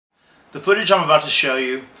The footage I'm about to show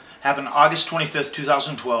you happened August 25th,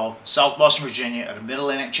 2012, South Boston, Virginia, at a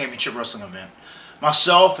Mid-Atlantic Championship Wrestling event.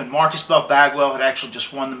 Myself and Marcus Buff Bagwell had actually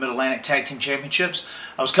just won the Mid-Atlantic Tag Team Championships.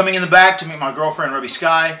 I was coming in the back to meet my girlfriend, Ruby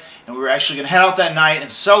Sky, and we were actually going to head out that night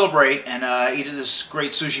and celebrate and eat at this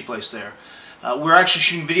great sushi place there. We're actually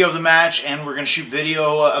shooting video of the match, and we're going to shoot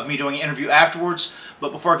video of me doing an interview afterwards.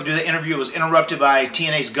 But before I could do the interview, it was interrupted by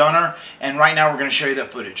TNA's Gunner, and right now we're going to show you that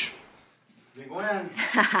footage. Big win.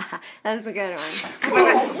 That's a good one.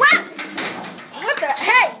 What? What the?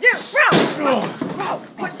 Hey, dude, bro!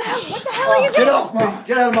 What the hell are you doing? Get off me!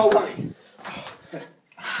 Get out of my way!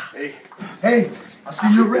 Hey, I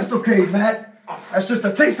see you at WrestleCade, Matt. That's just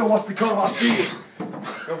a taste of what's to come. I'll see you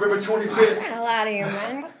November 25th. Get the hell out of here,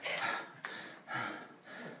 man.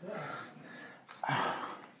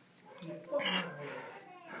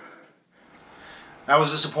 That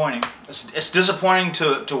was disappointing. It's disappointing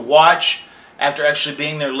to watch after actually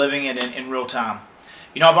being there, living it in real time.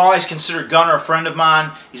 You know, I've always considered Gunner a friend of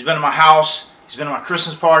mine. He's been at my house. He's been at my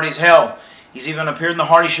Christmas parties. Hell, he's even appeared in the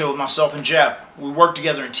Hardy Show with myself and Jeff. We worked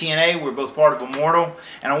together in TNA. We were both part of Immortal.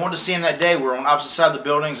 And I wanted to see him that day. We were on opposite sides of the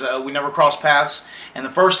buildings. We never crossed paths. And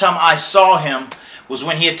the first time I saw him was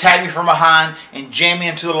when he attacked me from behind and jammed me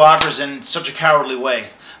into the lockers in such a cowardly way.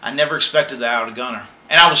 I never expected that out of Gunner.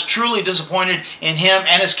 And I was truly disappointed in him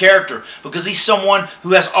and his character because he's someone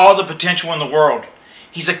who has all the potential in the world.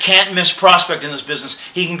 He's a can't-miss prospect in this business.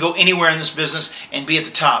 He can go anywhere in this business and be at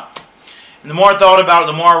the top. And the more I thought about it,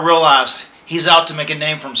 the more I realized he's out to make a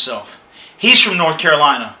name for himself. He's from North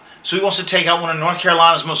Carolina, so he wants to take out one of North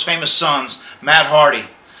Carolina's most famous sons, Matt Hardy,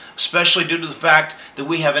 especially due to the fact that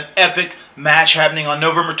we have an epic match happening on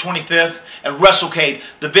November 25th at WrestleCade,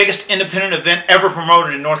 the biggest independent event ever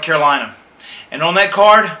promoted in North Carolina. And on that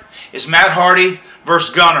card is Matt Hardy versus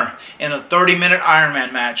Gunner in a 30-minute Iron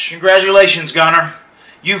Man match. Congratulations, Gunner.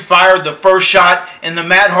 You fired the first shot in the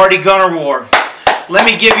Matt Hardy-Gunner war. Let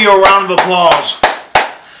me give you a round of applause.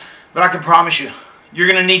 But I can promise you, you're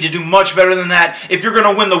going to need to do much better than that if you're going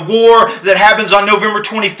to win the war that happens on November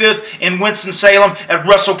 25th in Winston-Salem at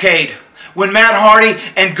WrestleCade. When Matt Hardy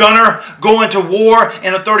and Gunner go into war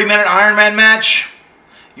in a 30-minute Iron Man match,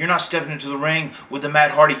 you're not stepping into the ring with the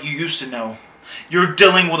Matt Hardy you used to know. You're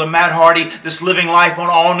dealing with a Matt Hardy that's living life on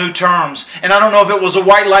all new terms. And I don't know if it was a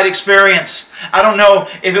white light experience. I don't know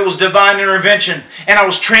if it was divine intervention and I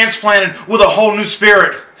was transplanted with a whole new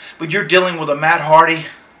spirit. But you're dealing with a Matt Hardy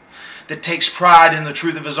that takes pride in the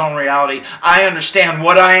truth of his own reality. I understand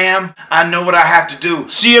what I am. I know what I have to do.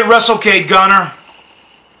 See you at WrestleCade, Gunner.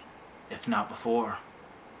 If not before.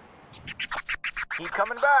 Keep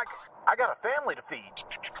coming back. I got a family to feed.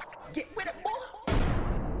 Get with it, boy.